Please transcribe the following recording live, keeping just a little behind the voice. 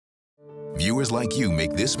Viewers like you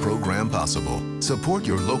make this program possible. Support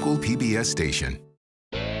your local PBS station.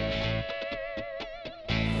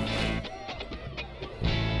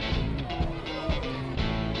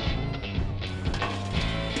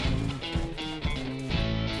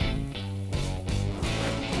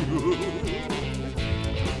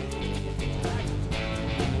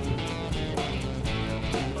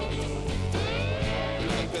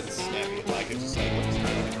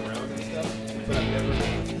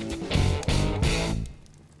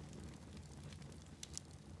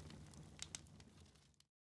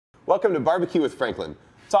 Welcome to BBQ with Franklin.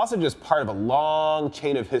 Sausage is part of a long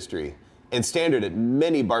chain of history and standard at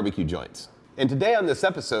many barbecue joints. And today on this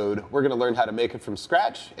episode, we're going to learn how to make it from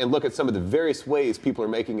scratch and look at some of the various ways people are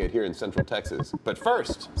making it here in Central Texas. But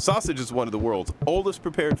first, sausage is one of the world's oldest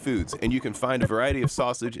prepared foods, and you can find a variety of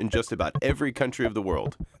sausage in just about every country of the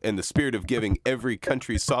world. In the spirit of giving every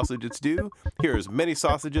country's sausage its due, here are as many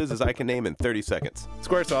sausages as I can name in 30 seconds.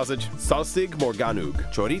 Square sausage, Salzig Morganug,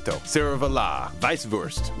 Chorito, Cervelat,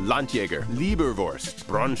 Weisswurst, Landjäger, Leberwurst,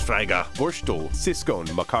 Braunschweiger, Wurstel, Siskon,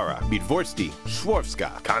 Makara, Bidvorsti,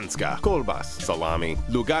 Schwarfska, Kanska, Kolbas, salami,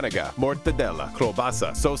 Luganaga, mortadella,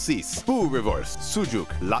 klobasa, sosis, boerewurst, sujuk,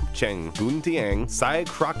 lapcheng, guntiang, sai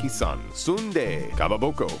krakisan, sundae,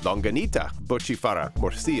 kababoko, longanita, bochifara,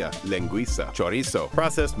 morcilla, linguiça, chorizo,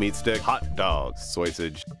 processed meat stick, hot dogs,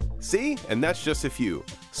 sausage. See? And that's just a few.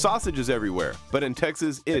 Sausage is everywhere, but in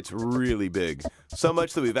Texas, it's really big. So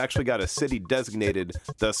much that we've actually got a city designated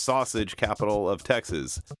the sausage capital of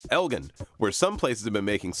Texas, Elgin, where some places have been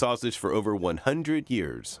making sausage for over 100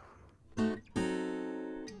 years.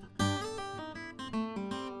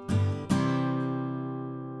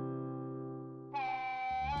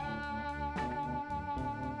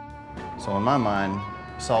 So in my mind,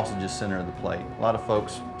 sausage is center of the plate. A lot of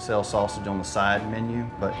folks sell sausage on the side menu,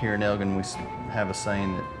 but here in Elgin we have a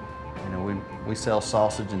saying that we sell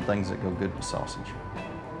sausage and things that go good with sausage.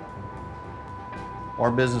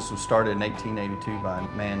 Our business was started in 1882 by a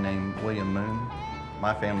man named William Moon.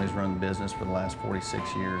 My family's run the business for the last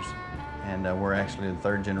 46 years, and we're actually the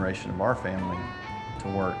third generation of our family to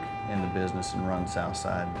work in the business and run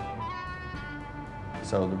Southside.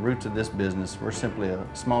 So the roots of this business, we're simply a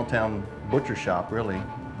small town butcher shop really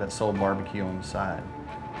that sold barbecue on the side.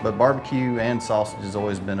 But barbecue and sausage has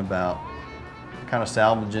always been about kind of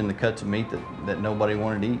salvaging the cuts of meat that nobody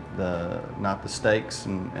wanted to eat, not the steaks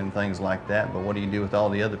and things like that, but what do you do with all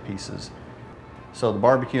the other pieces? So the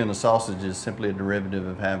barbecue and the sausage is simply a derivative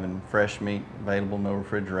of having fresh meat available, no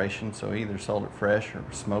refrigeration. So either sold it fresh or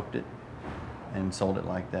smoked it and sold it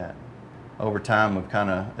like that. Over time we've kind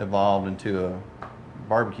of evolved into a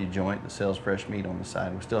barbecue joint that sells fresh meat on the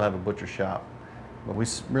side. We still have a butcher shop, but we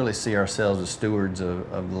really see ourselves as stewards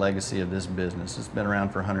of the legacy of this business. It's been around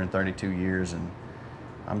for 132 years, and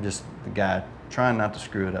I'm just the guy trying not to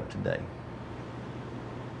screw it up today.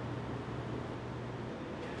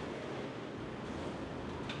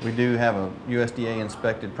 We do have a USDA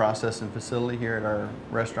inspected processing facility here at our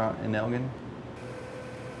restaurant in Elgin.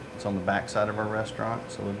 It's on the back side of our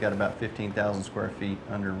restaurant, so we've got about 15,000 square feet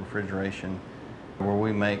under refrigeration where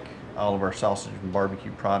we make all of our sausage and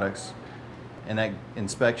barbecue products, and that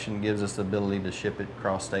inspection gives us the ability to ship it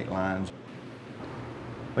across state lines.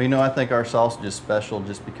 Well, I think our sausage is special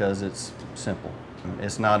just because it's simple.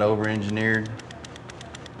 It's not over-engineered.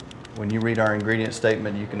 When you read our ingredient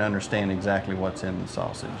statement, you can understand exactly what's in the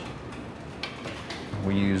sausage.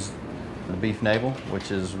 We use the beef navel,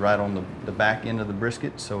 which is right on the back end of the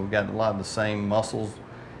brisket, so we've got a lot of the same muscles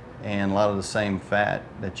and a lot of the same fat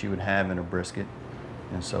that you would have in a brisket.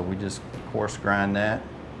 And so we just coarse grind that.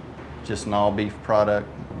 Just an all beef product.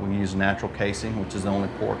 We use natural casing, which is the only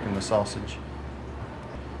pork in the sausage.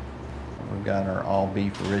 We've got our all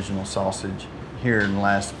beef original sausage. Here in the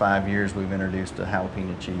last 5 years, we've introduced a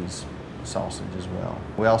jalapeno cheese sausage as well.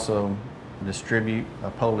 We also distribute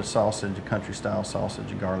a Polish sausage, a country style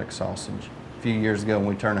sausage, a garlic sausage. A few years ago, when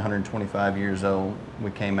we turned 125 years old,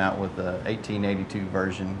 we came out with a 1882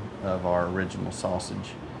 version of our original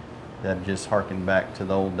sausage that just harkened back to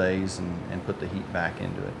the old days and put the heat back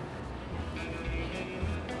into it.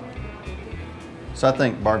 So I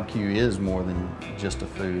think barbecue is more than just a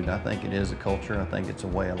food. I think it is a culture. I think it's a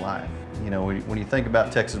way of life. When you think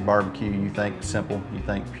about Texas barbecue, you think simple, you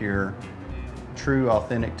think pure. True,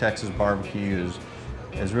 authentic Texas barbecue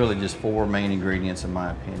is really just 4 main ingredients in my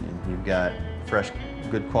opinion. You've got fresh,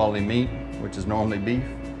 good quality meat, which is normally beef.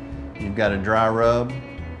 You've got a dry rub.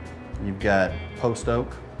 You've got post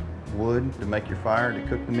oak, wood to make your fire to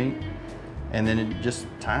cook the meat, and then just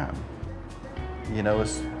time.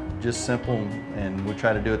 It's just simple, and we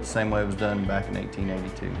try to do it the same way it was done back in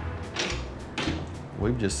 1882.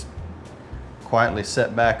 We've just quietly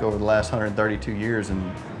sat back over the last 132 years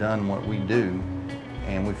and done what we do,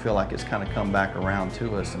 and we feel like it's kind of come back around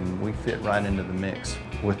to us, and we fit right into the mix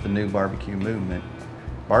with the new barbecue movement.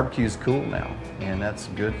 Barbecue's cool now, and that's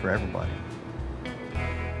good for everybody.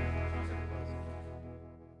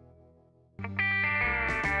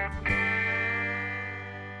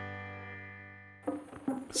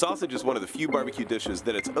 Sausage is one of the few barbecue dishes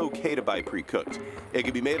that it's okay to buy pre-cooked. It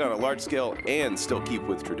can be made on a large scale and still keep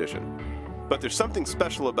with tradition. But there's something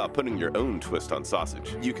special about putting your own twist on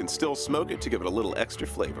sausage. You can still smoke it to give it a little extra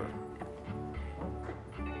flavor.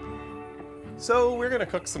 So we're gonna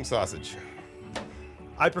cook some sausage.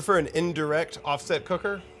 I prefer an indirect offset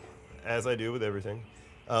cooker, as I do with everything.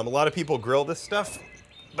 A lot of people grill this stuff,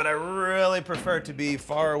 but I really prefer it to be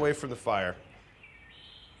far away from the fire.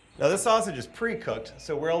 Now this sausage is pre-cooked,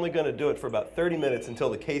 so we're only gonna do it for about 30 minutes until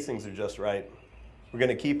the casings are just right. We're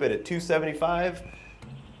gonna keep it at 275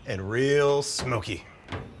 and real smoky.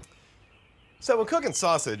 So when cooking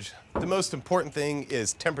sausage, the most important thing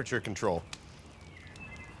is temperature control.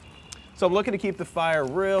 So I'm looking to keep the fire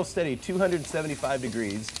real steady, 275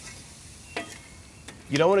 degrees.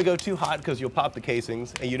 You don't want to go too hot because you'll pop the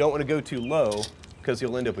casings, and you don't want to go too low because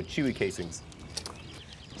you'll end up with chewy casings.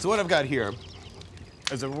 So what I've got here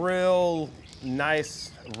is a real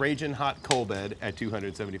nice raging hot coal bed at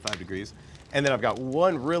 275 degrees. And then I've got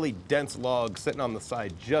one really dense log sitting on the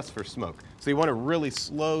side just for smoke. So you want a really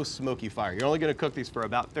slow, smoky fire. You're only gonna cook these for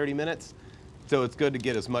about 30 minutes, so it's good to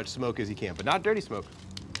get as much smoke as you can, but not dirty smoke,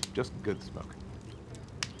 just good smoke.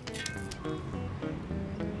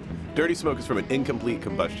 Dirty smoke is from an incomplete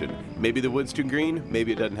combustion. Maybe the wood's too green,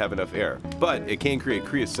 maybe it doesn't have enough air, but it can create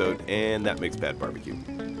creosote, and that makes bad barbecue.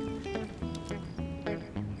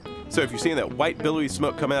 So if you're seeing that white billowy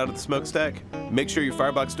smoke coming out of the smokestack, make sure your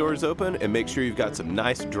firebox door is open and make sure you've got some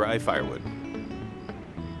nice dry firewood.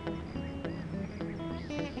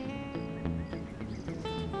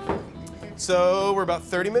 So we're about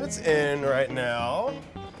 30 minutes in right now.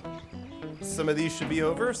 Some of these should be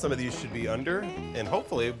over, some of these should be under, and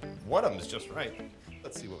hopefully one of them is just right.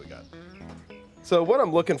 Let's see what we got. So what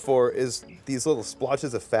I'm looking for is these little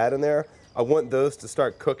splotches of fat in there. I want those to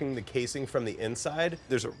start cooking the casing from the inside.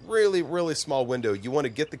 There's a really, really small window. You want to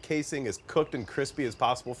get the casing as cooked and crispy as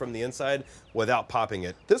possible from the inside without popping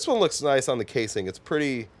it. This one looks nice on the casing. It's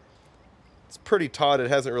pretty taut. It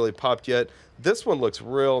hasn't really popped yet. This one looks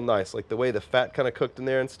real nice, like the way the fat kind of cooked in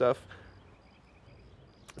there and stuff.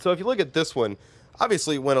 So if you look at this one,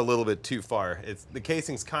 obviously it went a little bit too far. The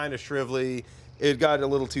casing's kind of shrivelly. It got a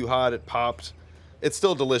little too hot, it popped. It's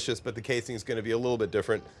still delicious, but the casing is going to be a little bit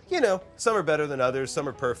different. You know, some are better than others, some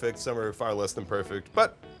are perfect, some are far less than perfect,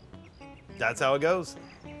 but that's how it goes.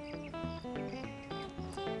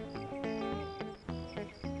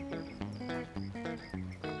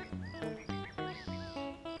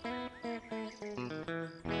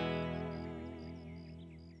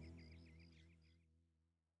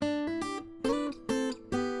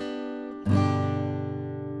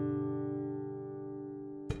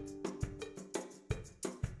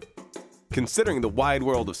 Considering the wide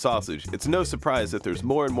world of sausage, it's no surprise that there's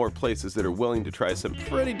more and more places that are willing to try some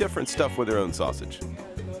pretty different stuff with their own sausage.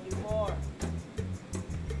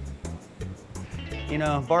 You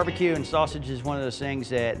know, barbecue and sausage is one of those things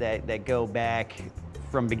that go back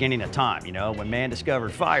from beginning of time. You know, when man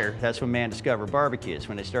discovered fire, that's when man discovered barbecue. It's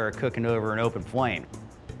when they started cooking over an open flame.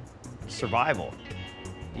 Survival.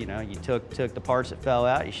 You know, you took the parts that fell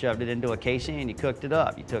out, you shoved it into a casing and you cooked it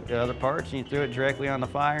up. You took the other parts and you threw it directly on the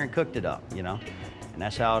fire and cooked it up, you know? And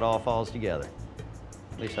that's how it all falls together.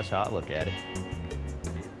 At least that's how I look at it.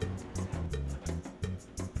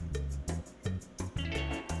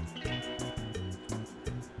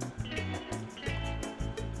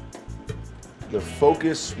 The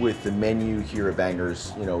focus with the menu here at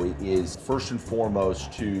Bangers, you know, is first and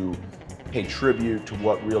foremost to pay tribute to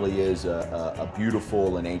what really is a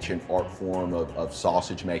beautiful and ancient art form of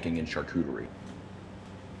sausage making and charcuterie.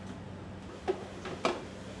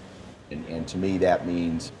 And to me, that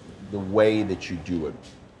means the way that you do it.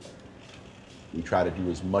 We try to do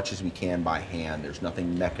as much as we can by hand. There's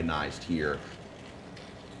nothing mechanized here.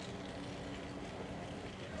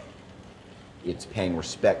 It's paying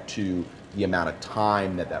respect to the amount of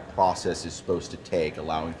time that process is supposed to take,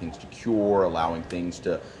 allowing things to cure, allowing things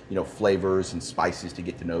to, you know, flavors and spices to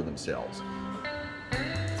get to know themselves.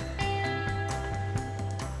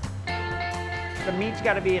 The meat's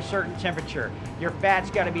got to be a certain temperature. Your fat's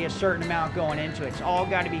got to be a certain amount going into it. It's all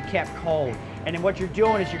got to be kept cold. And then what you're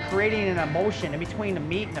doing is you're creating an emulsion in between the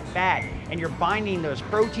meat and the fat, and you're binding those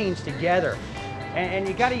proteins together. And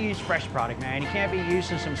you got to use fresh product, man. You can't be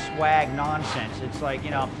using some swag nonsense. It's like,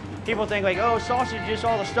 you know, People think like, oh, sausage is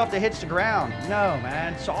all the stuff that hits the ground. No,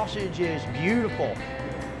 man, sausage is beautiful.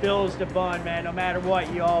 Fills the bun, man. No matter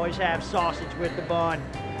what, you always have sausage with the bun.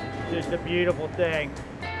 Just a beautiful thing.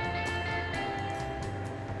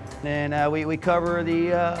 And we cover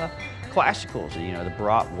the classicals, you know, the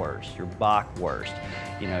bratwurst, your bockwurst,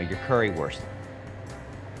 you know, your currywurst.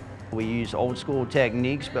 We use old school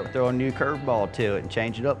techniques, but throw a new curveball to it and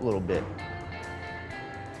change it up a little bit.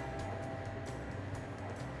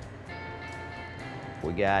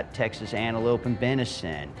 We got Texas antelope and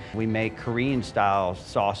venison. We make Korean style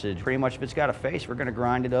sausage. Pretty much if it's got a face, we're gonna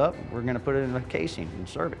grind it up, we're gonna put it in a casing and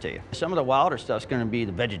serve it to you. Some of the wilder stuff's gonna be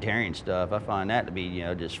the vegetarian stuff. I find that to be, you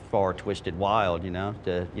know, just far twisted wild, you know,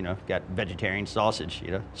 got vegetarian sausage,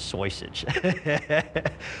 you know, sausage.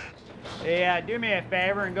 Yeah, do me a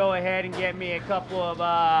favor and go ahead and get me a couple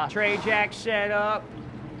of tray jacks set up.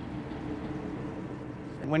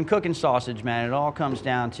 When cooking sausage, man, it all comes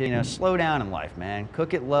down to, you know, slow down in life, man.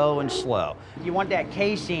 Cook it low and slow. You want that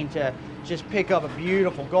casing to just pick up a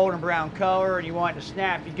beautiful golden brown color, and you want it to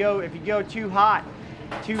snap. If you go too hot,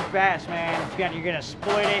 too fast, man, you're gonna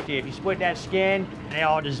split it. If you split that skin, they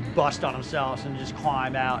all just bust on themselves and just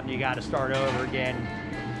climb out, and you gotta start over again.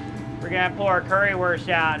 We're gonna pull our currywurst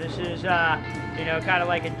out. This is, you know, kind of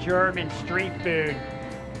like a German street food.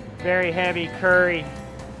 Very heavy curry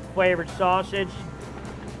flavored sausage.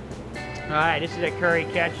 All right, this is a curry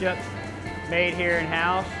ketchup made here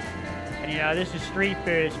in-house. And you know, this is street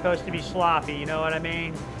food. It's supposed to be sloppy, you know what I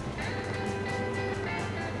mean?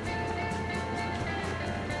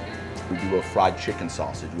 We do a fried chicken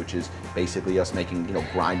sausage, which is basically us making, you know,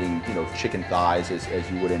 grinding, you know, chicken thighs as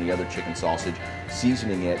you would any other chicken sausage,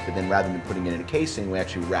 seasoning it, but then rather than putting it in a casing, we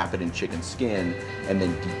actually wrap it in chicken skin and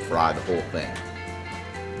then deep fry the whole thing.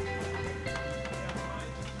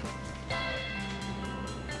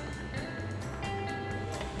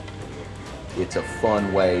 It's a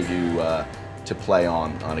fun way to play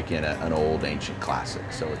on again an old ancient classic.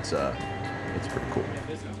 So it's pretty cool.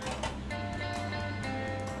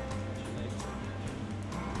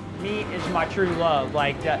 Meat is my true love.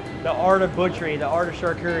 Like the art of butchery, the art of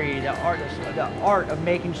charcuterie, the art of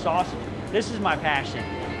making sausage. This is my passion,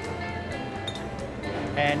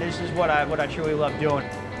 and this is what I truly love doing.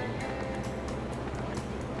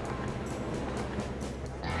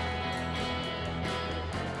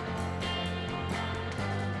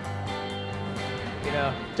 You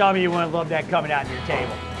know, tell me you wouldn't love that coming out to your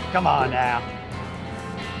table. Come on now.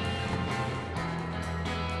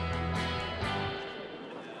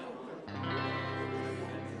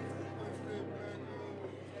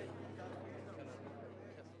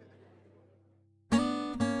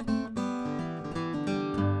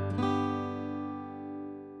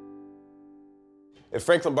 At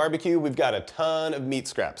Franklin Barbecue, we've got a ton of meat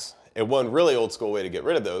scraps. And one really old school way to get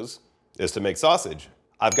rid of those is to make sausage.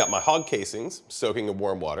 I've got my hog casings soaking in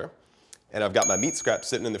warm water, and I've got my meat scraps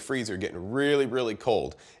sitting in the freezer getting really, really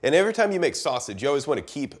cold. And every time you make sausage, you always want to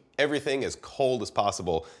keep everything as cold as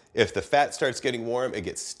possible. If the fat starts getting warm, it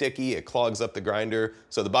gets sticky, it clogs up the grinder.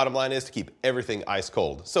 So the bottom line is to keep everything ice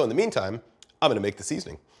cold. So in the meantime, I'm gonna make the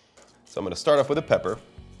seasoning. So I'm gonna start off with a pepper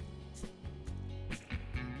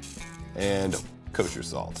and kosher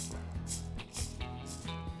salt,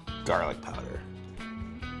 garlic powder,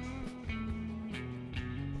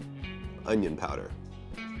 onion powder,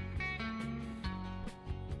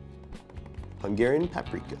 Hungarian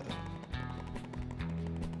paprika,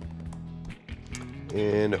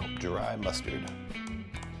 and dry mustard.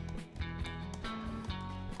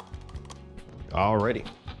 Alrighty.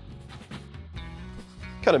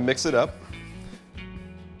 Kind of mix it up.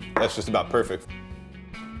 That's just about perfect.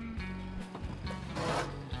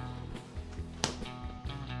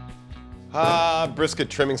 Brisket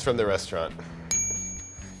trimmings from the restaurant.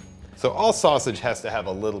 So all sausage has to have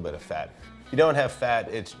a little bit of fat. If you don't have fat,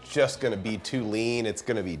 it's just gonna be too lean, it's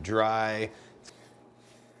gonna be dry.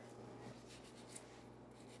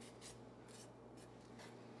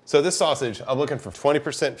 So this sausage, I'm looking for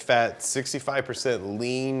 20% fat, 65%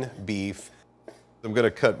 lean beef. I'm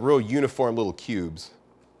gonna cut real uniform little cubes.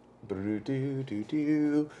 And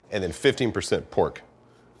then 15% pork.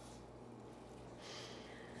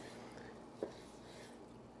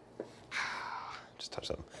 Just touch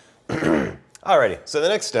something. Alrighty, so the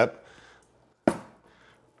next step, I'm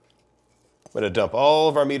gonna dump all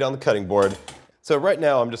of our meat on the cutting board. So right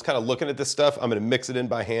now, I'm just kind of looking at this stuff. I'm gonna mix it in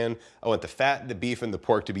by hand. I want the fat, the beef, and the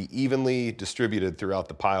pork to be evenly distributed throughout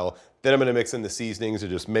the pile. Then I'm gonna mix in the seasonings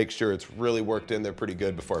and just make sure it's really worked in there pretty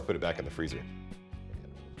good before I put it back in the freezer.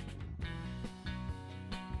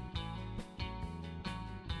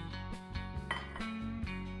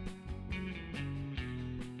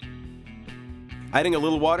 Adding a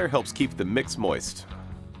little water helps keep the mix moist.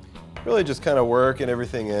 Really just kind of working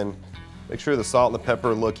everything in. Make sure the salt and the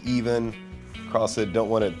pepper look even across it. Don't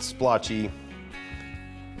want it splotchy.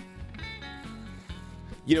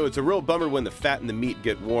 You know, it's a real bummer when the fat and the meat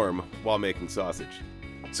get warm while making sausage.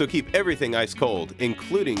 So keep everything ice cold,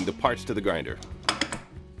 including the parts to the grinder.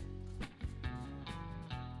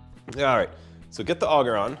 All right, so get the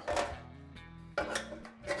auger on.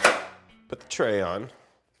 Put the tray on.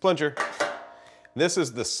 Plunger. This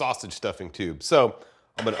is the sausage stuffing tube. So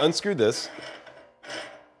I'm gonna unscrew this.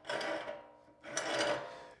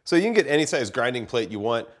 So you can get any size grinding plate you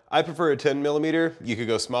want. I prefer a 10 millimeter. You could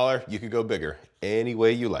go smaller, you could go bigger. Any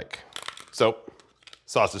way you like. So,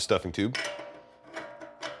 sausage stuffing tube.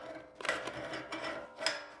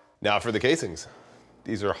 Now for the casings.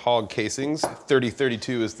 These are hog casings.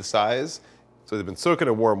 30-32 is the size. So they've been soaking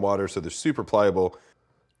in warm water, so they're super pliable.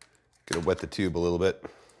 Gonna wet the tube a little bit.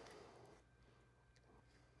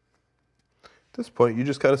 At this point, you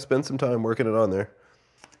just kind of spend some time working it on there.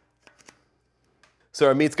 So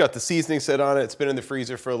our meat's got the seasoning set on it. It's been in the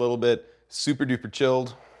freezer for a little bit. Super duper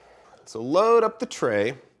chilled. So load up the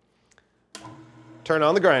tray. Turn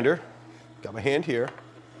on the grinder. Got my hand here.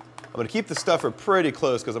 I'm gonna keep the stuffer pretty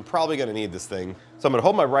close because I'm probably gonna need this thing. So I'm gonna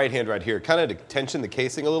hold my right hand right here, kind of to tension the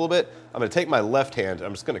casing a little bit. I'm gonna take my left hand, and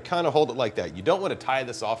I'm just gonna kind of hold it like that. You don't wanna tie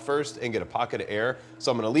this off first and get a pocket of air, so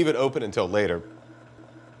I'm gonna leave it open until later.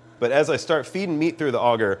 But as I start feeding meat through the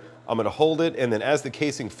auger, I'm gonna hold it, and then as the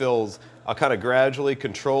casing fills, I'll kind of gradually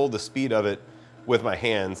control the speed of it with my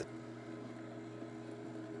hands.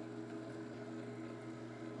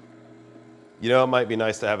 You know, it might be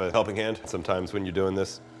nice to have a helping hand sometimes when you're doing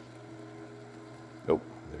this. Oh,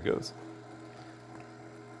 there it goes.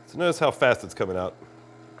 So notice how fast it's coming out.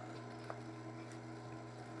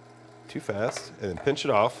 Too fast, and then pinch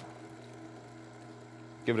it off.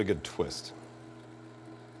 Give it a good twist.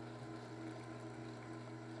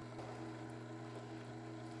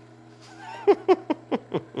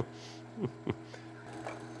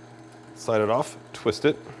 Slide it off, twist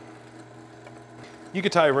it. You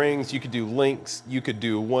could tie rings, you could do links, you could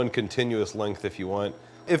do one continuous length if you want.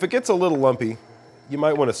 If it gets a little lumpy, you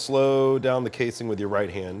might want to slow down the casing with your right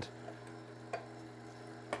hand.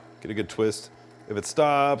 Get a good twist. If it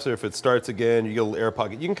stops or if it starts again, you get a little air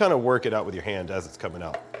pocket. You can kind of work it out with your hand as it's coming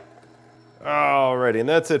out. Alrighty, and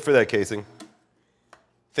that's it for that casing.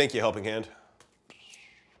 Thank you, helping hand.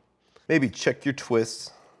 Maybe check your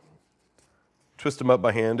twists. Twist them up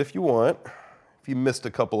by hand if you want, if you missed a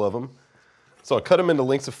couple of them. So I'll cut them into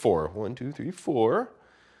lengths of 4. 1, 2, 3, 4.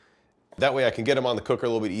 That way I can get them on the cooker a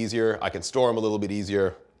little bit easier. I can store them a little bit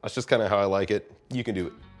easier. That's just kind of how I like it. You can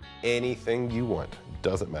do anything you want.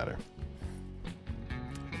 Doesn't matter.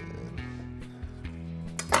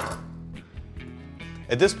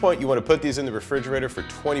 At this point, you want to put these in the refrigerator for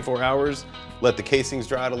 24 hours, let the casings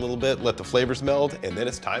dry out a little bit, let the flavors meld, and then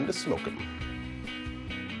it's time to smoke them.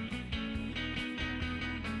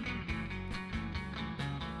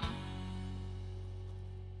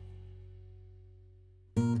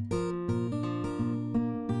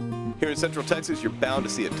 Here in Central Texas, you're bound to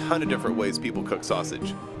see a ton of different ways people cook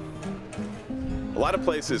sausage. A lot of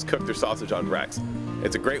places cook their sausage on racks.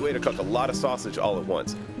 It's a great way to cook a lot of sausage all at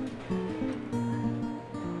once.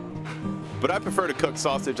 But I prefer to cook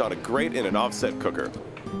sausage on a grate in an offset cooker.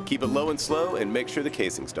 Keep it low and slow and make sure the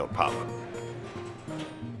casings don't pop.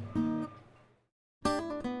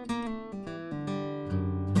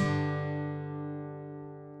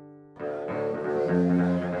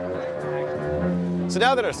 So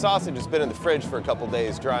now that our sausage has been in the fridge for a couple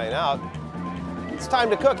days drying out, it's time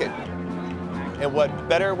to cook it. And what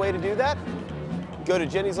better way to do that? Go to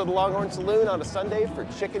Jenny's Little Longhorn Saloon on a Sunday for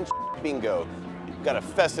chicken bingo. We've got a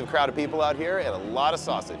festive crowd of people out here and a lot of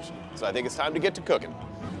sausage. So I think it's time to get to cooking.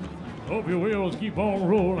 Hope your wheels keep on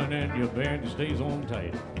rolling and your band stays on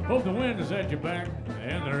tight. Hope the wind is at your back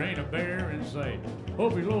and there ain't a bear in sight.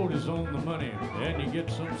 Hope your load is on the money and you get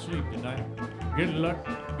some sleep tonight. Good luck,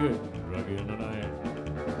 good luck in the night.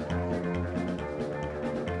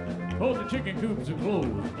 Hope the chicken coops are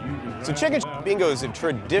closed. So chicken bingo is a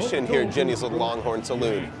tradition here at Jenny's Little Longhorn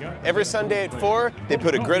Saloon. Every Sunday at 4, they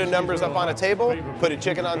put a grid of numbers up on a table, put a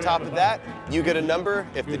chicken on top of that, you get a number.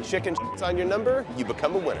 If the chicken is on your number, you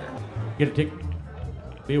become a winner. Get a ticket,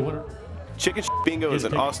 be a winner. Chicken bingo is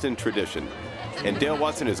an Austin tradition, and Dale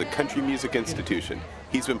Watson is a country music institution.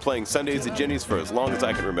 He's been playing Sundays at Jenny's for as long as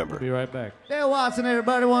I can remember. Be right back. Dale Watson,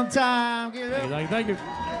 everybody, one time. Give it up. Thank you.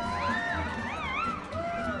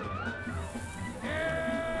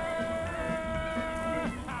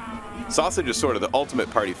 Sausage is sort of the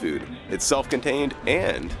ultimate party food. It's self-contained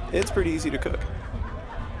and it's pretty easy to cook.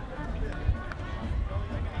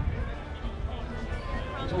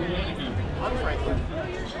 I'm Franklin.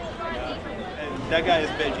 And that guy is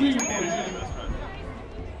Benji. He's the manager of the restaurant.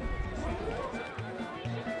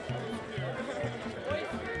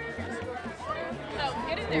 Oh,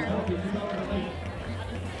 get in there.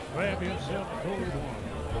 Grab yourself a cold one.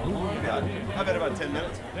 Yeah, I've had about 10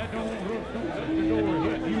 minutes. That don't let the door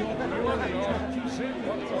hit you on the door. She said,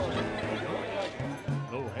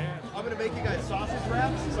 no hands. I'm gonna make you guys sausage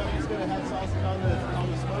wraps. So I'm just gonna have sausage on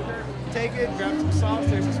the smoker. Take it, grab some sauce.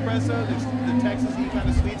 There's espresso. There's the Texas-y kind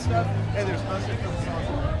of sweet stuff, and there's mustard for the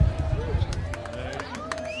sausage.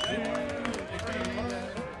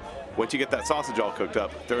 Once you get that sausage all cooked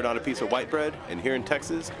up, throw it on a piece of white bread, and here in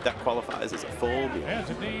Texas, that qualifies as a full meal.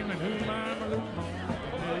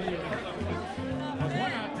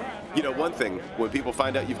 You know one thing, when people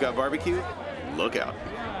find out you've got barbecue, look out.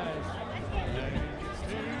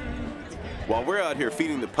 While we're out here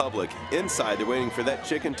feeding the public, inside they're waiting for that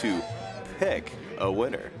chicken to pick a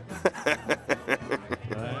winner.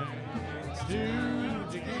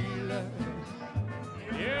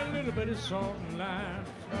 Yeah, a little bit of salt and lime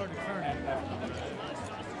started turning down.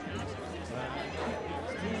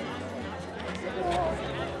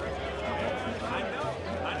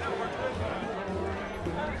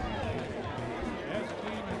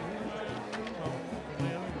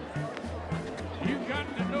 You got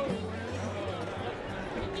to know.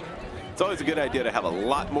 It's always a good idea to have a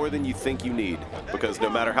lot more than you think you need, because no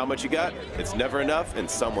matter how much you got, it's never enough, and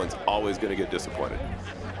someone's always going to get disappointed.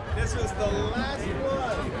 This was the last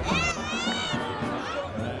one.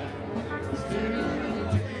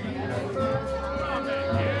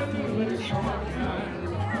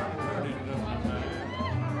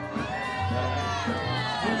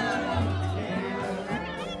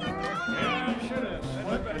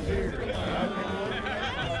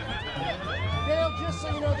 Dale, just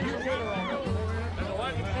so you know, there's a winner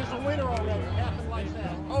already. There's a winner already. It happened like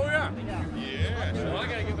that. Oh, yeah. Yeah. Well, I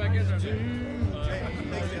got to get back in there. Thank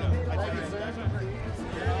you, sir.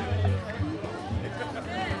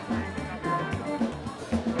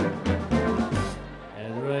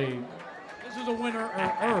 That's right. This is a winner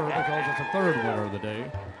because it's the third winner of the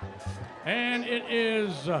day. And it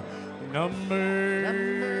is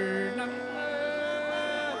number.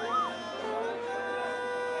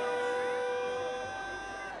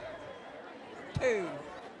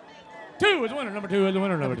 Two is the winner. Number two is the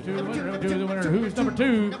winner. Number two is the winner. Number two is the winner. Who's number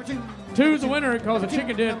two? Two is the winner because the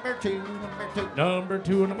chicken did. Number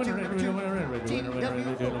two and the winner.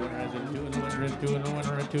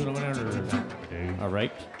 All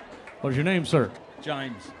right. What's your name, sir?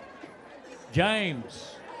 James.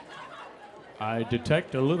 James. I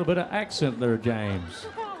detect a little bit of accent there, James.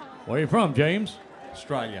 Where are you from, James?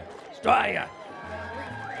 Australia. Australia.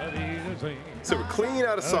 So we're cleaning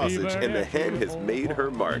out a sausage, and the hen has made her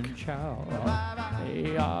mark.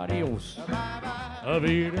 Hey, adios. Yeah,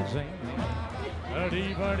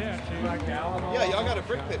 y'all got a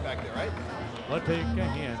brick pit back there, right? Let's take a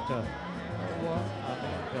hint.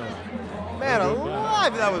 Man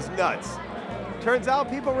alive, that was nuts. Turns out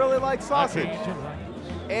people really like sausage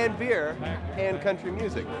and beer and country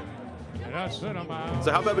music.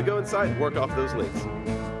 So how about we go inside and work off those links?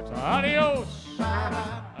 Adios.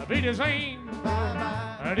 Wiedersehen.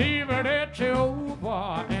 Arrivederci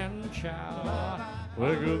over and ciao.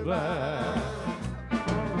 Well, goodbye.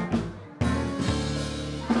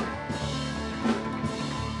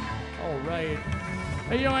 All right.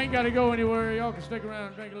 Hey, y'all ain't got to go anywhere. Y'all can stick around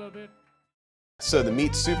and drink a little bit. So the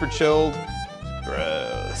meat's super chilled.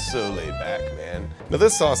 Gross, so laid back, man. Now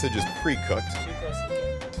this sausage is pre-cooked.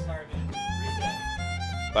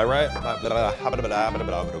 By right?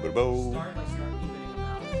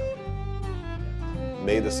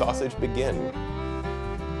 May the sausage begin.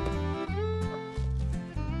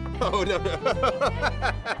 Oh, no.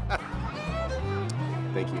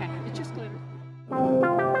 Thank you. Okay, it just glittered.